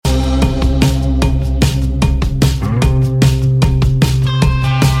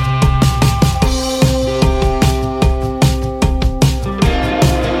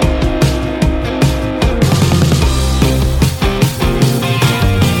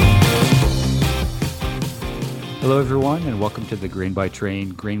Hello, everyone, and welcome to the Grain by Train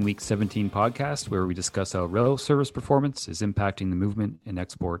Grain Week 17 podcast, where we discuss how rail service performance is impacting the movement and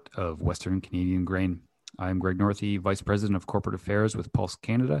export of Western Canadian grain. I'm Greg Northey, Vice President of Corporate Affairs with Pulse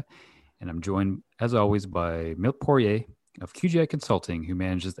Canada, and I'm joined, as always, by Milt Poirier of QGI Consulting, who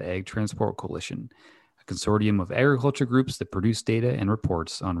manages the Ag Transport Coalition, a consortium of agriculture groups that produce data and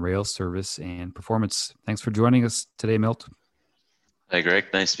reports on rail service and performance. Thanks for joining us today, Milt. Hi, Greg.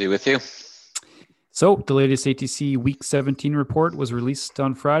 Nice to be with you. So the latest ATC Week 17 report was released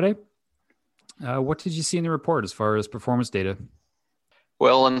on Friday. What did you see in the report as far as performance data?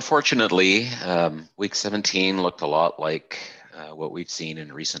 Well, unfortunately, Week 17 looked a lot like what we've seen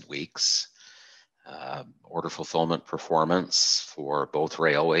in recent weeks. Order fulfillment performance for both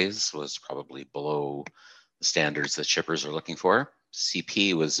railways was probably below the standards that shippers are looking for.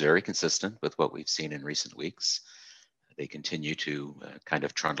 CP was very consistent with what we've seen in recent weeks. They continue to kind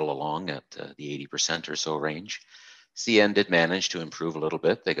of trundle along at the 80% or so range. CN did manage to improve a little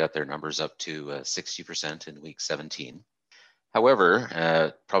bit. They got their numbers up to 60% in week 17.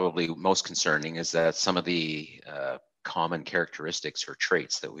 However, probably most concerning is that some of the common characteristics or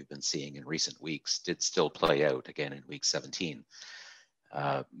traits that we've been seeing in recent weeks did still play out again in week 17.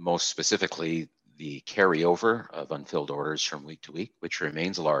 Most specifically, the carryover of unfilled orders from week to week, which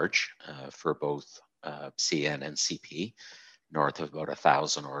remains large for both CN and CP, north of about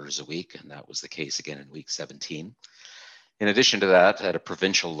 1,000 orders a week, and that was the case again in week 17. In addition to that, at a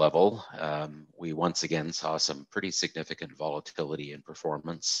provincial level, we once again saw some pretty significant volatility in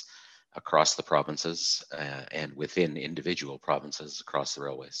performance across the provinces and within individual provinces across the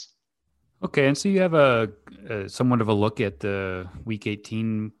railways. Okay, and so you have a somewhat of a look at the week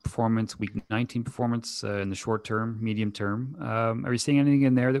 18 performance, week 19 performance in the short term, medium term. Are you seeing anything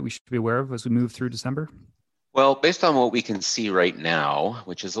in there that we should be aware of as we move through December? Well, based on what we can see right now,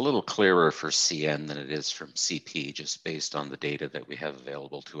 which is a little clearer for CN than it is from CP, just based on the data that we have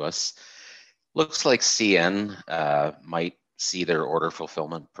available to us, looks like CN might see their order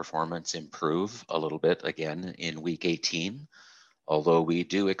fulfillment performance improve a little bit again in week 18. Although we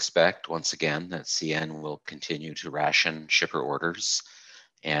do expect, once again, that CN will continue to ration shipper orders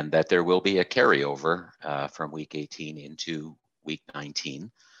and that there will be a carryover from week 18 into week 19.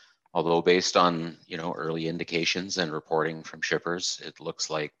 Although based on early indications and reporting from shippers, it looks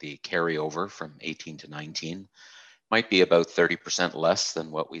like the carryover from 18 to 19 might be about 30% less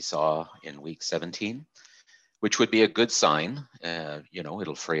than what we saw in week 17, which would be a good sign.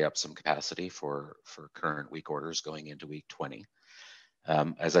 It'll free up some capacity for current week orders going into week 20.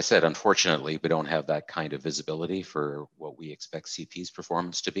 As I said, unfortunately, we don't have that kind of visibility for what we expect CP's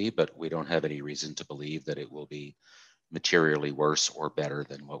performance to be, but we don't have any reason to believe that it will be materially worse or better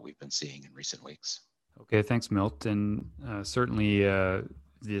than what we've been seeing in recent weeks. Okay, thanks, Milt. And certainly the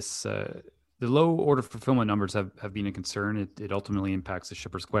low order fulfillment numbers have been a concern. It ultimately impacts the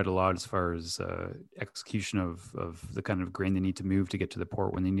shippers quite a lot as far as execution of the kind of grain they need to move to get to the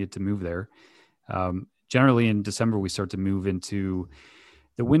port when they need to move there. Generally in December, we start to move into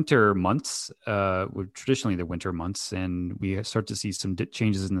the winter months, traditionally the winter months, and we start to see some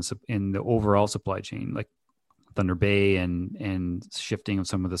changes in the overall supply chain, like Thunder Bay and shifting of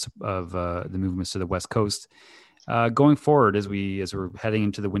some of the movements to the West Coast. Going forward, as we're heading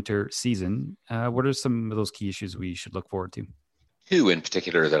into the winter season, what are some of those key issues we should look forward to? Two in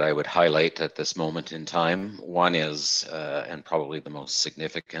particular that I would highlight at this moment in time. One is, and probably the most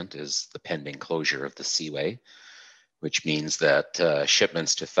significant, is the pending closure of the Seaway, which means that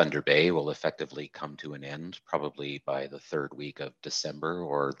shipments to Thunder Bay will effectively come to an end probably by the third week of December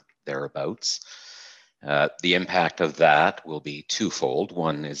or thereabouts. The impact of that will be twofold.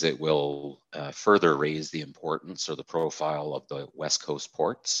 One is it will further raise the importance or the profile of the West Coast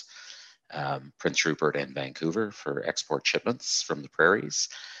ports, Prince Rupert and Vancouver, for export shipments from the prairies.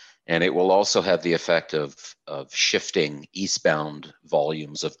 And it will also have the effect of shifting eastbound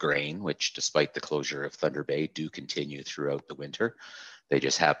volumes of grain, which despite the closure of Thunder Bay do continue throughout the winter. They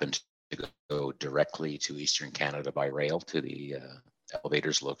just happen to go directly to Eastern Canada by rail to the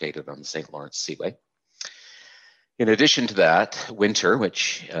elevators located on the St. Lawrence Seaway. In addition to that, winter,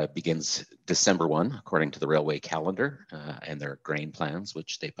 which begins December 1, according to the railway calendar and their grain plans,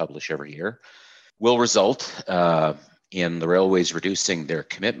 which they publish every year, will result in the railways reducing their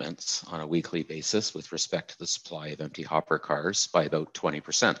commitments on a weekly basis with respect to the supply of empty hopper cars by about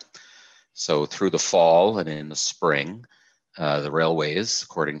 20%. So through the fall and in the spring, the railways,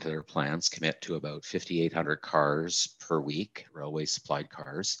 according to their plans, commit to about 5,800 cars per week, railway supplied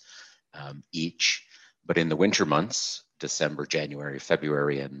cars each. But in the winter months, December, January,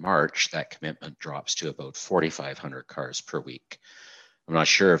 February, and March, that commitment drops to about 4,500 cars per week. I'm not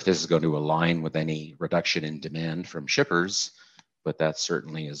sure if this is going to align with any reduction in demand from shippers, but that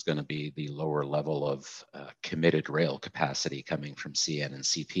certainly is going to be the lower level of committed rail capacity coming from CN and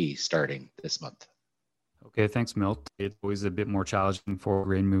CP starting this month. Okay, thanks, Milt. It's always a bit more challenging for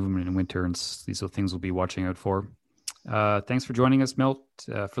grain movement in winter, and these are things we'll be watching out for. Thanks for joining us, Milt.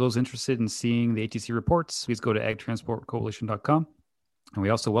 For those interested in seeing the ATC reports, please go to agtransportcoalition.com. And we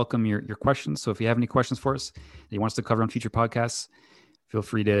also welcome your questions. So if you have any questions for us that you want us to cover on future podcasts, feel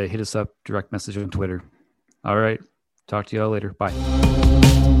free to hit us up, direct message on Twitter. All right. Talk to you all later. Bye.